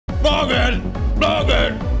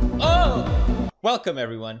Vlogger! Oh! Welcome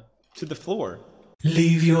everyone to the floor.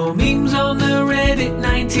 Leave your memes on the Reddit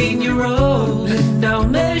 19-year-old, and I'll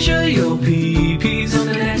measure your PPs on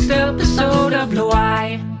the next episode of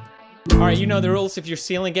LWIAY. Alright, you know the rules. If you're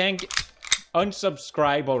Ceiling Gang,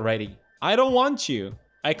 unsubscribe already. I don't want you.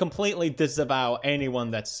 I completely disavow anyone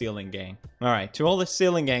that's Ceiling Gang. Alright, to all the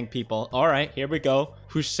Ceiling Gang people, alright, here we go,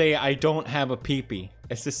 who say I don't have a peepee.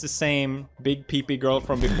 Is this the same big peepee girl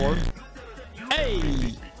from before? Hey!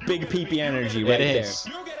 Big peepee energy right there.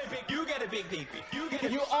 You get a big peepee.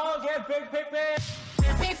 You all get big peepee.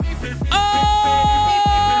 Oh!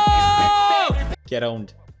 Get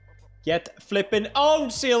owned. Get flippin'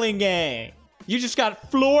 owned, Ceiling Gang! You just got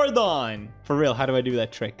floored on. For real, how do I do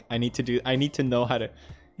that trick? I need to know how to...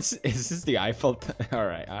 Is this the Eiffel?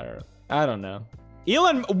 Alright, I don't know.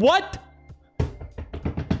 Elon, what?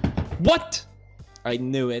 What? I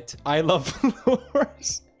knew it. I love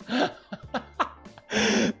floors.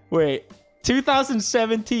 Wait.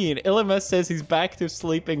 2017, Elon Musk says he's back to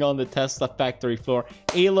sleeping on the Tesla factory floor.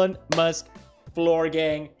 Elon Musk floor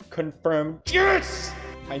gang confirmed. Yes!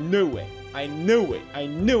 I knew it. I knew it. I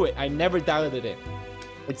knew it. I never doubted it.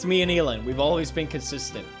 It's me and Elon. We've always been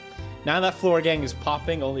consistent. Now that floor gang is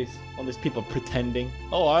popping, all these people pretending.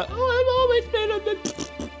 Oh, I've always been on the...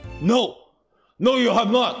 No! No, you have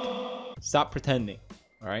not! Stop pretending.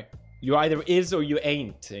 Alright? You either is or you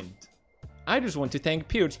ain't. And I just want to thank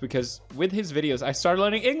Pewds because with his videos, I started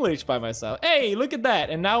learning English by myself. Hey, look at that.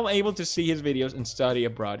 And now I'm able to see his videos and study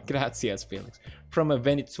abroad. Gracias, Felix. From a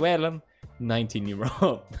Venezuelan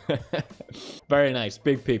 19-year-old. Very nice.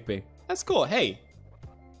 Big peepee. That's cool. Hey,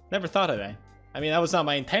 never thought of that. I mean, that was not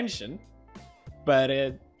my intention. But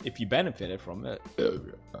if you benefited from it,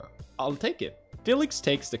 I'll take it. Felix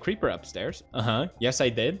takes the creeper upstairs. Yes, I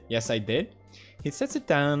did. Yes, I did. He sets it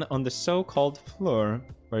down on the so-called floor.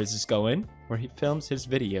 Where is this going? Where he films his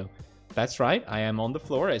video. That's right. I am on the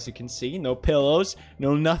floor, as you can see. No pillows.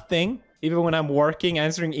 No nothing. Even when I'm working,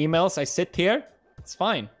 answering emails, I sit here. It's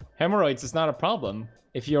fine. Hemorrhoids is not a problem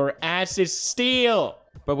if your ass is steel.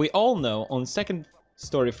 But we all know on second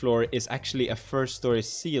story floor is actually a first story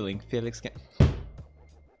ceiling. Felix can...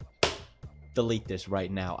 Delete this right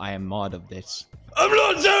now. I am mod of this. I'm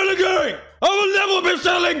not Ceiling Gang! I will never be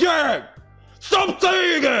Ceiling Gang! Stop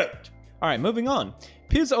saying it! Alright, moving on.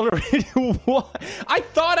 Pewds already... What? I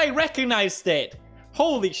thought I recognized it!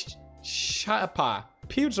 Holy shapa.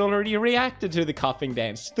 Pewds already reacted to the coughing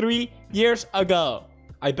dance 3 years ago.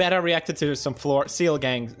 I bet I reacted to some Seal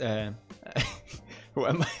Gang... Who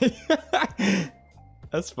am I?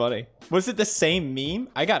 That's funny. Was it the same meme?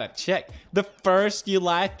 I gotta check. The first you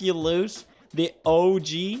laugh, you lose. The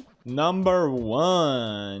OG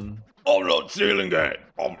 #1. I'm not Ceiling Gang.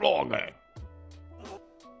 I'm Floor Gang.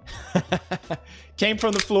 Came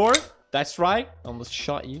from the floor. That's right. Almost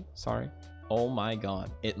shot you. Sorry. Oh my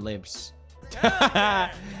god. It lives.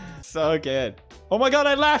 So good. Oh my god,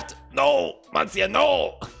 I laughed. No. Mancia,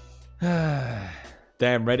 no.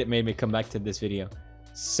 Damn, Reddit made me come back to this video.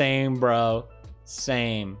 Same, bro.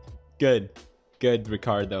 Same. Good. Good,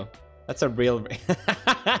 Ricardo. That's a real...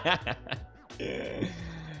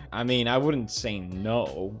 I mean, I wouldn't say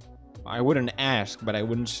no. I wouldn't ask, but I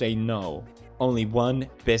wouldn't say no. Only one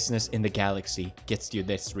business in the galaxy gets you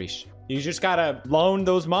this rich. You just gotta loan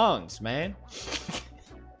those mongs, man.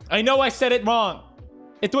 I know I said it wrong.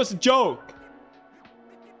 It was a joke.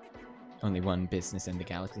 Only one business in the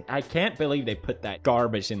galaxy. I can't believe they put that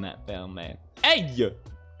garbage in that film, man. Hey!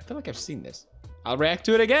 I feel like I've seen this. I'll react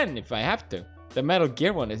to it again if I have to. The Metal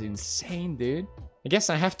Gear one is insane, dude. I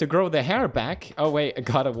guess I have to grow the hair back. Oh, wait. A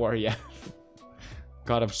God of War, yeah.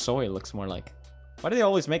 God of Soy looks more like... Why do they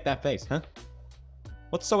always make that face, huh?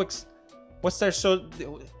 What's so What's there so...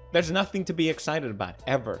 There's nothing to be excited about,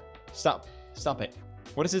 ever. Stop. Stop it.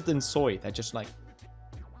 What is it in soy that just like...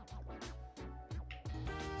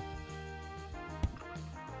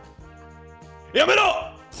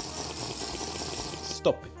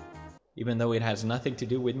 Stop it. Even though it has nothing to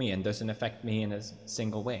do with me and doesn't affect me in a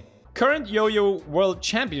single way. Current Yo-Yo World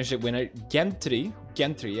Championship winner, Gentry,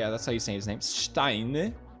 yeah, that's how you say his name,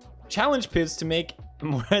 Stein, challenge Pewds to make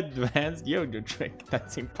more advanced yo-yo trick.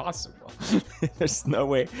 That's impossible. There's no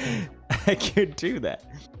way I could do that.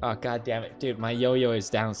 Oh, god damn it. Dude, my yo-yo is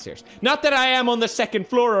downstairs. Not that I am on the second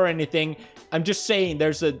floor or anything. I'm just saying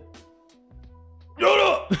there's a...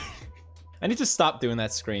 Yo-yo! I need to stop doing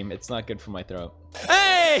that scream. It's not good for my throat.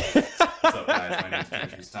 Hey! What's up, guys? My name is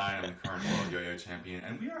Gentry Stein. I'm the current world yo-yo champion,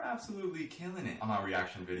 and we are absolutely killing it on our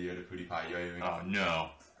reaction video to PewDiePie yo-yoing. Oh no.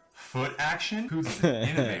 Foot action? Who's an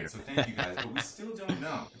innovator? So thank you guys, but we still don't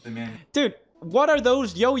know if the man... Dude, what are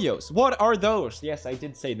those yo-yos? What are those? Yes, I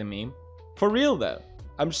did say the meme. For real though.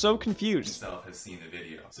 I'm so confused. Himself has seen the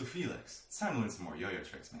video. So Felix, it's time to learn some more yo-yo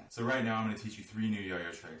tricks, man. So right now I'm going to teach you 3 new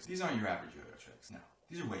yo-yo tricks. These aren't your average yo-yo tricks. No,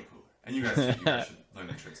 these are way cooler. And you guys should learn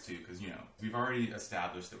the tricks too, because you know, we've already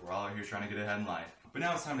established that we're all out here trying to get ahead in life. But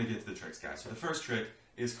now it's time to get to the tricks, guys. So the first trick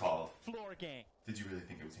is called Floor gang. Did you really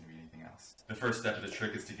think it was going to be anything else? The first step of the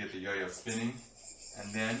trick is to get the yo-yo spinning,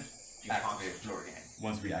 and then activate floor gang.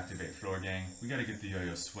 Once we activate floor gang, we got to get the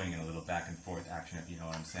yo-yo swinging a little back and forth action, if you know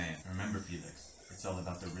what I'm saying. Remember, Felix, it's all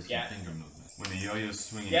about the wrist and finger movement. When the yo-yo's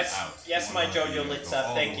swinging out, yes, my JoJo licks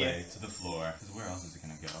up. Thank you. All the way to the floor. Because where else is it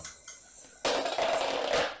gonna go?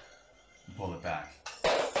 Pull it back.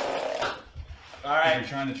 All right. If you're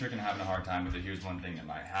trying the trick and having a hard time with it, here's one thing that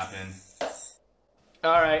might happen.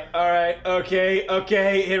 All right.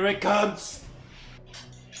 Okay, here it comes.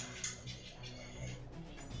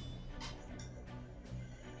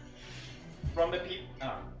 From the people.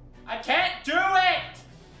 Oh. I can't do it!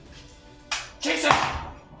 Jesus!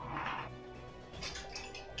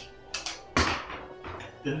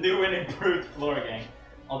 The new and improved floor gang.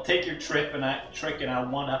 I'll take your trick and I'll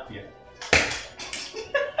one-up you.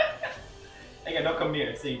 Hey, don't come near,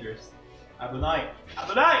 it's dangerous. Have a night. Have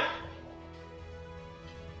a night!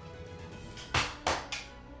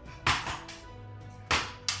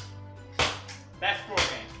 That's floor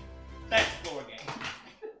gang. That's floor gang.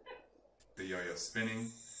 The yo-yo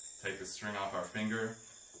spinning. Take the string off our finger.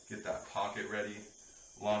 Get that pocket ready.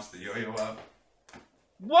 Launch the yo-yo up.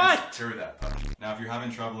 What? Secure that puppy. Now, if you're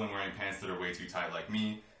having trouble and wearing pants that are way too tight like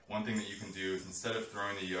me, one thing that you can do is instead of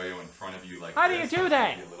throwing the yo-yo in front of you like How do this, you do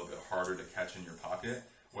that? It's a little bit harder to catch in your pocket.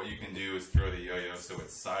 What you can do is throw the yo-yo so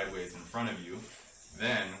it's sideways in front of you.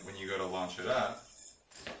 Then, when you go to launch it up,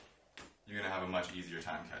 you're gonna have a much easier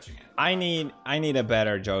time catching it. I need a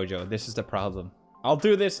better JoJo. This is the problem. I'll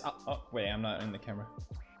do this. Oh, wait, I'm not in the camera.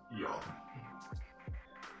 Yo.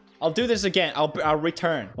 I'll do this again. I'll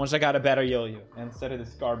return once I got a better yo-yo instead of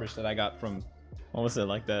this garbage that I got from, what was it,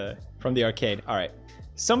 like from the arcade. All right.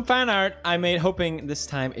 Some fan art I made hoping this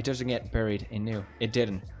time it doesn't get buried in new. It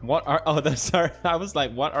didn't. What are, oh, those are, I was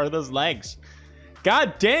like, what are those legs?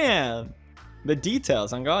 God damn. The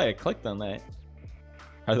details. I'm glad I clicked on that.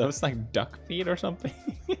 Are those like duck feet or something?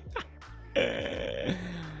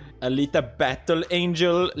 Alita Battle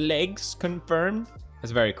Angel legs confirmed.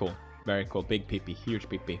 That's very cool. Very cool. Big peepee. Huge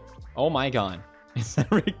peepee. Oh my god. Is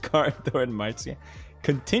that Ricardo and Marcia?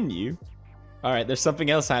 Continue. Alright, there's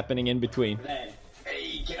something else happening in between.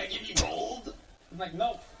 Hey, can I give you gold? I'm like,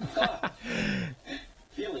 no, God.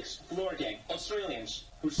 Felix, floor gang, Australians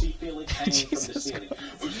who see Felix hanging from the ceiling.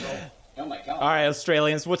 Oh my god. Alright,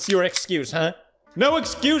 Australians, what's your excuse, huh? No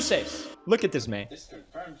excuses! Look at this man. This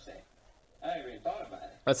confirms it. I haven't even thought about it.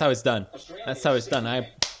 That's how it's done. That's how it's done. You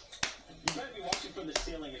better be watching from the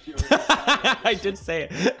ceiling if you're I did say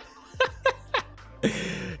it.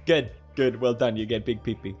 Good. Well done. You get big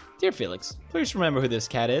peepee. Dear Felix, please remember who this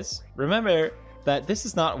cat is. Remember that this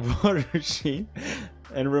is not Water Machine.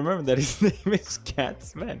 And remember that his name is Cat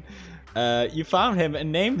Sven. You found him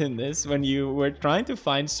and named him this when you were trying to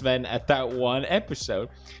find Sven at that one episode.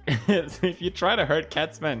 So if you try to hurt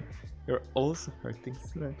Cat Sven, you're also hurting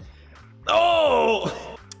Sven.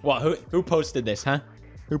 Oh! What? Who posted this, huh?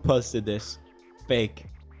 Who posted this? Fake.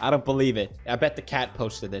 I don't believe it. I bet the cat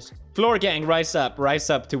posted this. Floor gang, rise up. Rise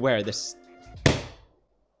up to wear this.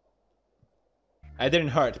 I didn't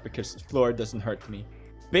hurt because floor doesn't hurt me.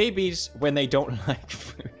 Babies when they don't like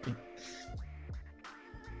food.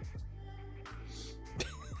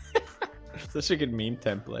 Such a good meme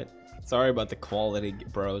template. Sorry about the quality,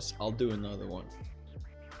 bros. I'll do another one.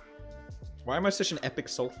 Why am I such an epic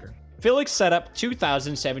sulker? Felix setup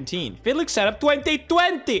 2017. Felix setup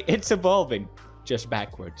 2020. It's evolving. Just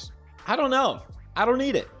backwards. I don't know. I don't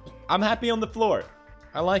need it. I'm happy on the floor.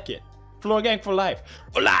 I like it. Floor gang for life.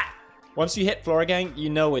 Hola! Once you hit floor gang, you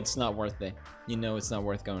know it's not worth it. You know it's not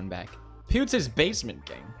worth going back. Pew's basement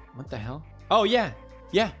gang. What the hell? Oh, yeah.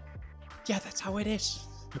 Yeah, that's how it is.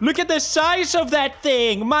 Look at the size of that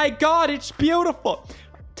thing. My god, it's beautiful.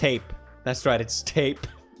 Tape. That's right, it's tape.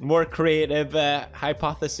 More creative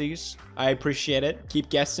hypotheses. I appreciate it. Keep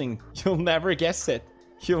guessing. You'll never guess it.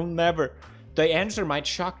 You'll never. The answer might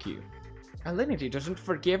shock you. Alinity doesn't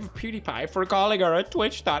forgive PewDiePie for calling her a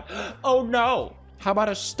Twitch thought. Oh no. How about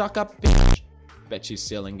a stuck-up bitch? Bet she's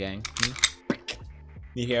stealing, gang.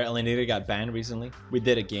 You hear Alinity got banned recently? We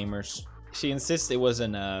did it, gamers. She insists it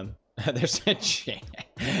wasn't there's a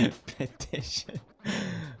petition.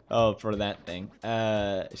 Oh, for that thing.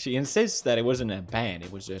 She insists that it wasn't a ban,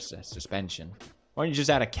 it was just a suspension. Why don't you just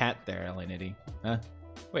add a cat there, Alinity? Huh?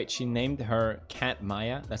 Wait, she named her cat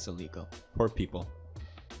Maya? That's illegal. Poor people.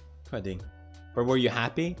 Pudding. But were you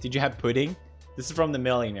happy? Did you have pudding? This is from the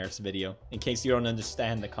Millionaires video, in case you don't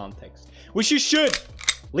understand the context. Which you should!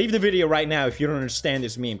 Leave the video right now if you don't understand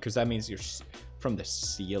this meme, because that means you're from the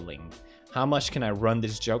ceiling. How much can I run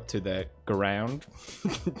this joke to the ground?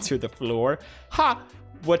 To the floor? Ha!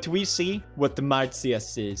 What we see, what the Marzia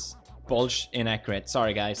sees. Bulge inaccurate.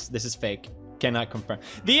 Sorry guys, this is fake. Cannot confirm.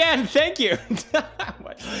 The end, thank you!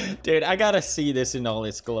 Dude, I gotta see this in all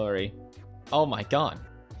its glory. Oh my god.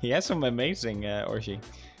 He has some amazing, or she.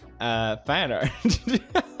 Fan art.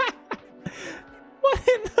 What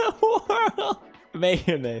in the world?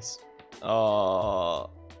 Mayonnaise. Oh.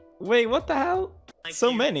 Wait, what the hell? Like So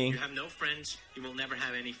you, many. You have no friends. You will never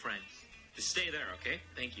have any friends. Just stay there, okay?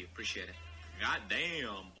 Thank you. Appreciate it. God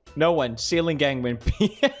damn. No one. Ceiling gang win.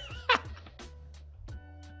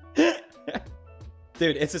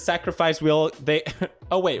 Dude, it's a sacrifice they...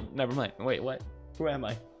 Oh, wait. Never mind. Wait, what? Who am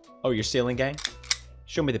I? Oh, you're ceiling gang?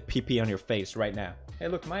 Show me the PP on your face right now. Hey,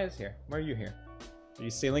 look, Maya's here. Why are you here? Are you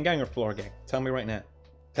ceiling gang or floor gang? Tell me right now.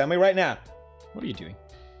 Tell me right now. What are you doing?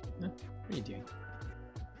 Huh? What are you doing?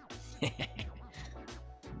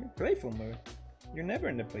 You're playful mode. You're never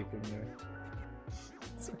in the playful mode.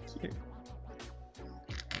 So cute.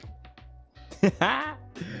 What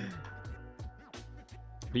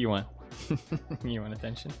do you want? You want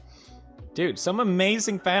attention? Dude, some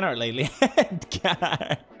amazing fan art lately.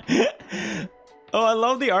 God. Oh, I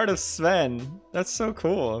love the art of Sven. That's so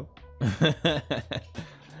cool.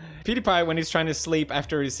 PewDiePie when he's trying to sleep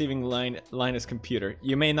after receiving Linus' computer.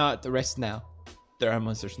 You may not rest now. There are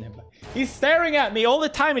monsters nearby. He's staring at me all the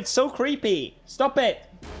time. It's so creepy. Stop it.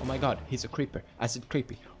 Oh my god, he's a creeper. I said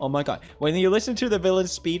creepy. Oh my god. When you listen to the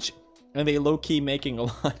villain's speech, and they low-key making a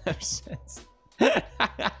lot of sense.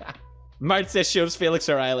 Mart says shows Felix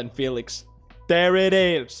our island. Felix. There it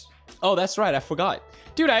is. Oh, that's right. I forgot.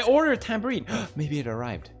 Dude, I ordered a tambourine. Maybe it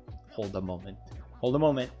arrived. Hold a moment. Hold a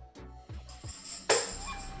moment.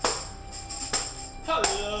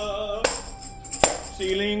 Hello.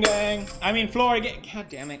 Ceiling gang. I mean floor gang. God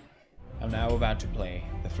damn it. I'm now about to play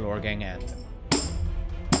the floor gang anthem.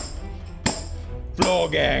 Floor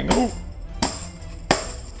gang. Ooh.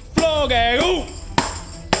 Floor gang. Ooh.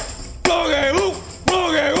 Floor gang. Ooh.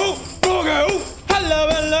 Floor gang. Ooh. Floor gang. Ooh. Hello,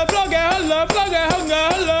 hello, floor gang. Hello, floor gang. Hello.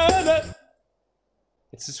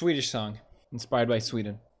 It's a Swedish song, inspired by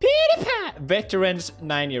Sweden. PewDiePie! Veterans,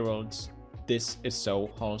 9-year-olds. This is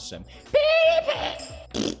so wholesome.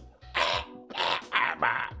 PewDiePie!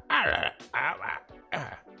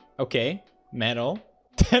 Okay, metal.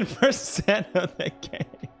 10% of the game.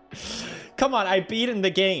 Come on, I beat in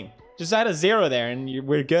the game. Just add a 0 there and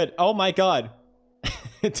we're good. Oh my god.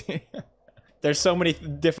 There's so many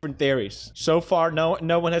different theories. So far, no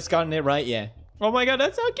one has gotten it right yet. Oh my god,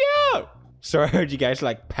 that's so cute! So I heard you guys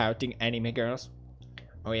like pouting anime girls.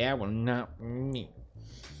 Oh yeah, well not me.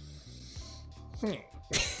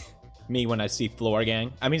 Me when I see floor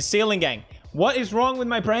gang. I mean ceiling gang. What is wrong with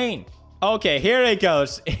my brain? Okay, here it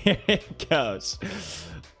goes. Here it goes.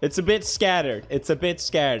 It's a bit scattered. It's a bit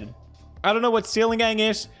scattered. I don't know what ceiling gang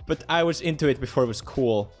is, but I was into it before it was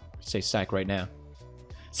cool. Say sack right now.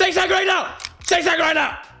 Say sack right now! Say sack right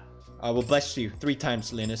now! I will bless you 3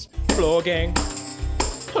 times, Linus. Floor gang.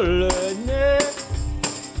 Okay.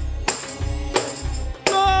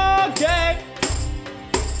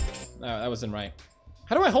 No, that wasn't right.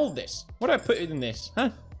 How do I hold this? What do I put in this?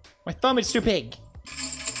 Huh? My thumb is too big.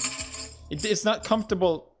 It's not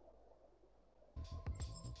comfortable.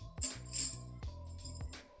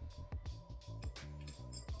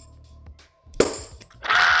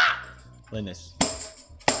 Ah! Linus.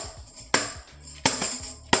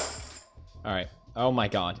 All right. Oh my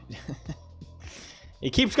god.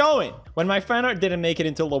 It keeps going. When my fan art didn't make it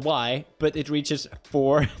into LWIAY, but it reaches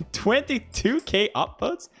 422k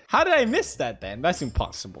upvotes? How did I miss that then? That's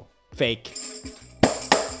impossible. Fake.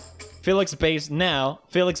 Felix base now.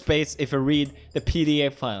 Felix base if I read the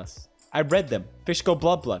PDF files. I read them. Fish go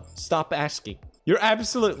blood. Stop asking. You're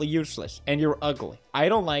absolutely useless and you're ugly. I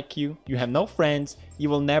don't like you. You have no friends. You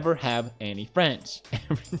will never have any friends.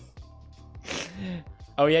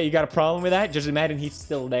 Oh yeah, you got a problem with that? Just imagine he's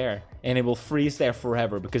still there. And it will freeze there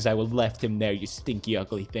forever because I will left him there, you stinky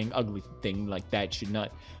ugly thing. Ugly thing like that should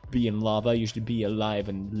not be in lava. You should be alive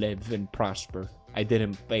and live and prosper. I did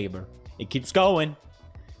him a favor. It keeps going.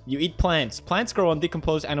 You eat plants. Plants grow on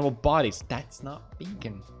decomposed animal bodies. That's not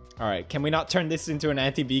vegan. Alright, can we not turn this into an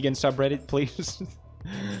anti-vegan subreddit, please?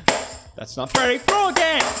 That's not very floor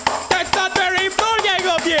gang! That's not very floor gang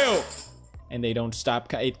of you! And they don't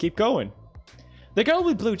stop. It keep going. The girl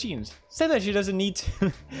with blue jeans said that she doesn't need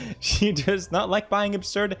to. She does not like buying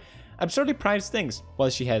absurdly priced things while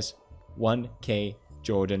she has 1K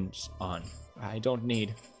Jordans on. I don't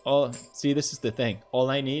need. Oh, see, this is the thing. All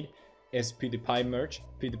I need is PewDiePie merch,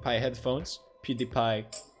 PewDiePie headphones, PewDiePie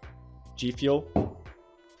G Fuel,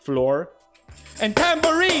 floor, and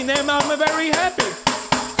tambourine, and I'm very happy.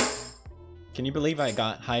 Can you believe I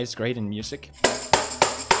got highest grade in music?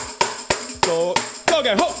 Go, plug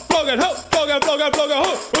and ho, plug and ho, plug and plug and plug and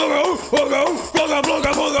ho, plug and ho, plug and ho, plug and plug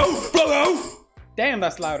and plug and ho, plug and ho. Damn,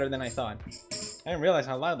 that's louder than I thought. I didn't realize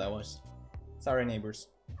how loud that was. Sorry, neighbors.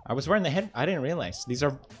 I was wearing the head. I didn't realize these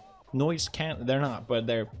are noise can't. They're not, but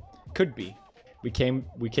they're could be. We came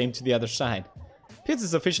to the other side. Pitts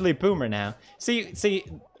is officially a boomer now. See.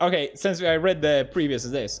 Okay, since I read the previous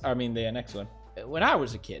of this, I mean the next one. When I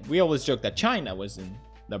was a kid, we always joked that China was in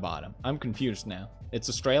the bottom. I'm confused now. It's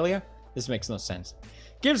Australia? This makes no sense.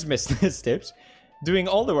 Gives business tips. Doing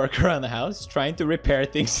all the work around the house. Trying to repair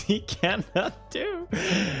things he cannot do.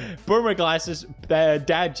 Boomer glasses.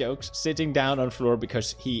 Dad jokes. Sitting down on floor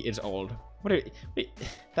because he is old. Wait,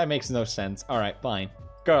 that makes no sense. Alright, fine.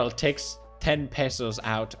 Girl takes 10 pesos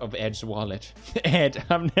out of Ed's wallet. Ed,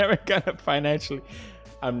 I'm never gonna financially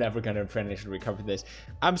recover this.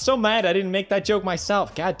 I'm so mad I didn't make that joke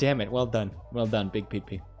myself. God damn it. Well done. Well done, Big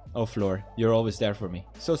PP. Oh, Floor, you're always there for me.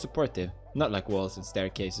 So supportive. Not like walls and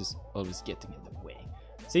staircases, always getting in the way.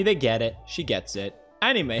 See, they get it. She gets it.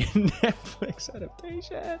 Anime Netflix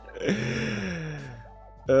adaptation.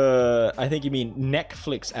 I think you mean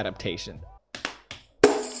Netflix adaptation.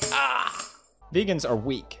 Ah! Vegans are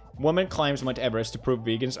weak. Woman climbs Mount Everest to prove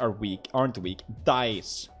vegans aren't weak.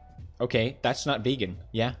 Dies. Okay, that's not vegan.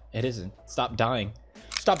 Yeah, it isn't. Stop dying.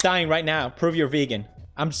 Stop dying right now. Prove you're vegan.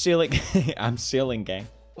 I'm sealing. I'm sealing, gang.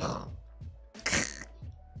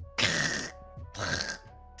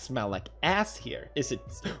 Smell like ass here. Is it?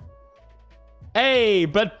 Hey,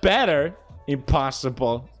 but better.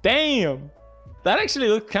 Impossible. Damn. That actually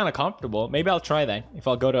looked kind of comfortable. Maybe I'll try that if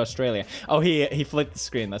I'll go to Australia. Oh, he flipped the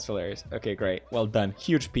screen. That's hilarious. Okay, great. Well done.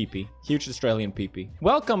 Huge PP. Huge Australian PP.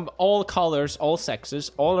 Welcome all colors, all sexes,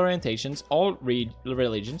 all orientations, all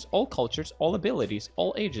religions, all cultures, all abilities,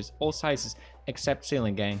 all ages, all sizes, except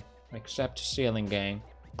Ceiling Gang. Except Ceiling Gang.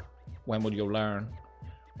 When will you learn?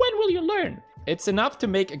 When will you learn? It's enough to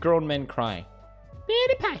make a grown man cry.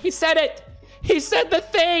 PewDiePie, he said it! He said the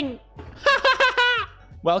thing!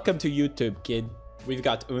 Welcome to YouTube, kid. We've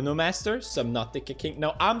got Uno Master, Subnautica King.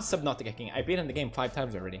 No, I'm Subnautica King. I've been in the game 5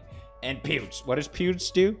 times already. And Pewds. What does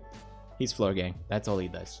Pewds do? He's Floor Gang. That's all he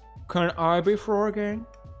does. Can I be Floor Gang?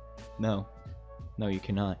 No. No, you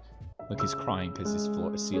cannot. Look, he's crying because he's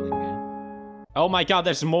Ceiling Gang. Oh my god,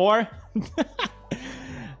 there's more?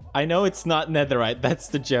 I know it's not netherite. That's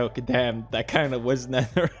the joke. Damn, that kind of was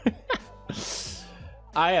netherite.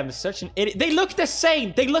 I am such an idiot. They look the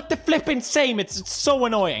same. They look the flipping same. It's so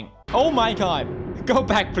annoying. Oh my god. Go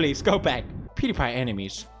back, please. Go back. PewDiePie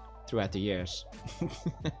enemies throughout the years.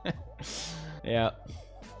 Yeah.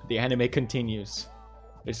 The anime continues.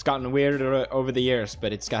 It's gotten weirder over the years,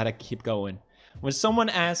 but it's gotta keep going. When someone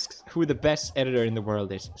asks who the best editor in the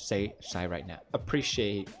world is, say Sai right now.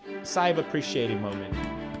 Sigh of appreciating moment.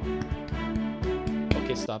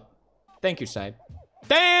 Okay, stop. Thank you, Sai.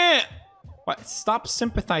 Damn! What? Stop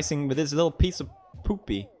sympathizing with this little piece of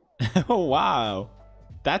poopy. Oh, wow.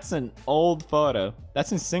 That's an old photo.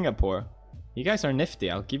 That's in Singapore. You guys are nifty.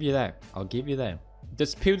 I'll give you that. I'll give you that.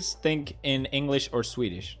 Does Pewds think in English or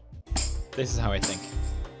Swedish? This is how I think.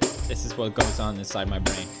 This is what goes on inside my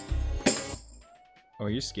brain. Oh, are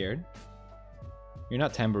you scared? You're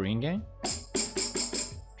not Tambourine Gang?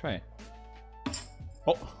 Try it.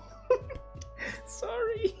 Oh.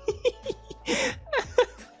 Sorry.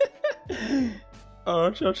 Oh,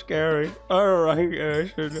 it's so scary.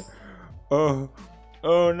 Alright, oh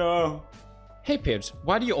no. Hey Pibbs,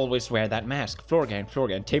 why do you always wear that mask? Floor Gang,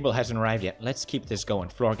 table hasn't arrived yet. Let's keep this going,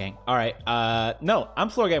 Floor Gang. Alright, no, I'm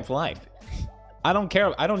Floor Gang for life. I don't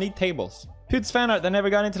care, I don't need tables. Pibbs fan art that never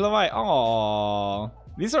got into LWIAY. Aww.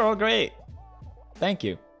 These are all great. Thank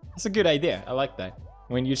you. That's a good idea, I like that.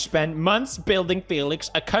 When you spend months building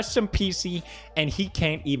Felix a custom PC and he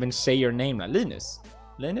can't even say your name. Linus.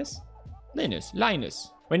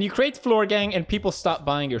 When you create Floor Gang and people stop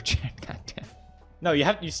buying your chair. Goddamn. No,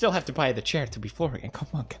 you still have to buy the chair to be Floor Gang. Come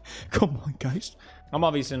on, guys. I'm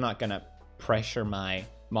obviously not gonna pressure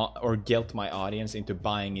or guilt my audience into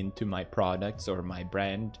buying into my products or my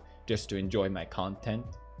brand just to enjoy my content.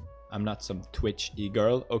 I'm not some Twitch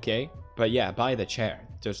e-girl, okay? But yeah, buy the chair.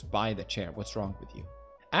 Just buy the chair. What's wrong with you?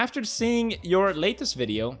 After seeing your latest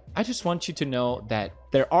video, I just want you to know that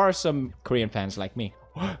there are some Korean fans like me.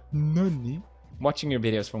 Nani? Watching your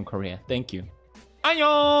videos from Korea. Thank you.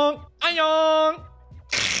 Annyeong! Annyeong!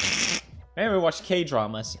 Maybe we watch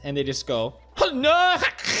K-dramas and they just go, no!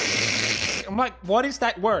 I'm like, what is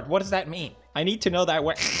that word? What does that mean? I need to know that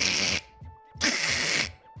word.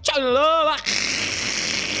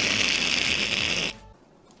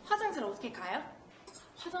 화장실 어떻게 가요?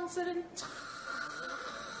 화장실은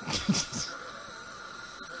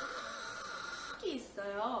저기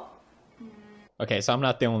있어요. Okay, so I'm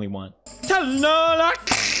not the only one.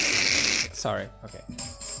 Sorry, okay.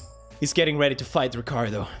 He's getting ready to fight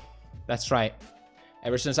Ricardo. That's right.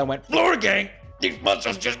 Ever since I went floor gang, these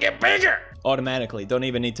muscles just get bigger. Automatically, don't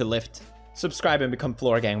even need to lift. Subscribe and become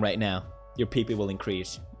floor gang right now. Your PP will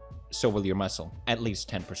increase. So will your muscle. At least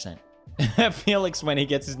 10%. Felix, when he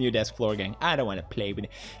gets his new desk, floor gang. I don't want to play with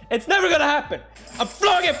it. It's never gonna happen. I'm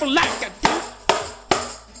floor gang for life.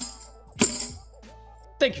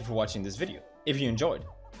 Thank you for watching this video. If you enjoyed,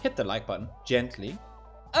 hit the like button gently.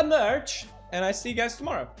 Emerge. And I see you guys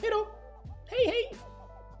tomorrow. Hello. Hey.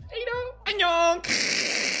 Hello. Annyeong.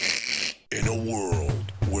 In a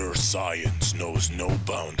world where science knows no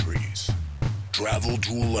boundaries, travel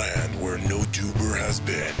to a land where no tuber has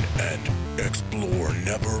been and explore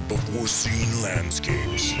never-before-seen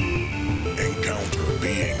landscapes. Encounter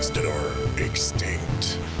beings that are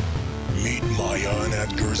extinct. Meet Maya and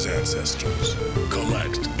Edgar's ancestors.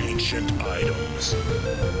 Collect ancient items.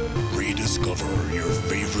 Rediscover your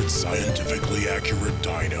favorite scientifically accurate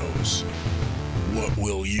dinos. What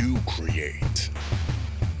will you create?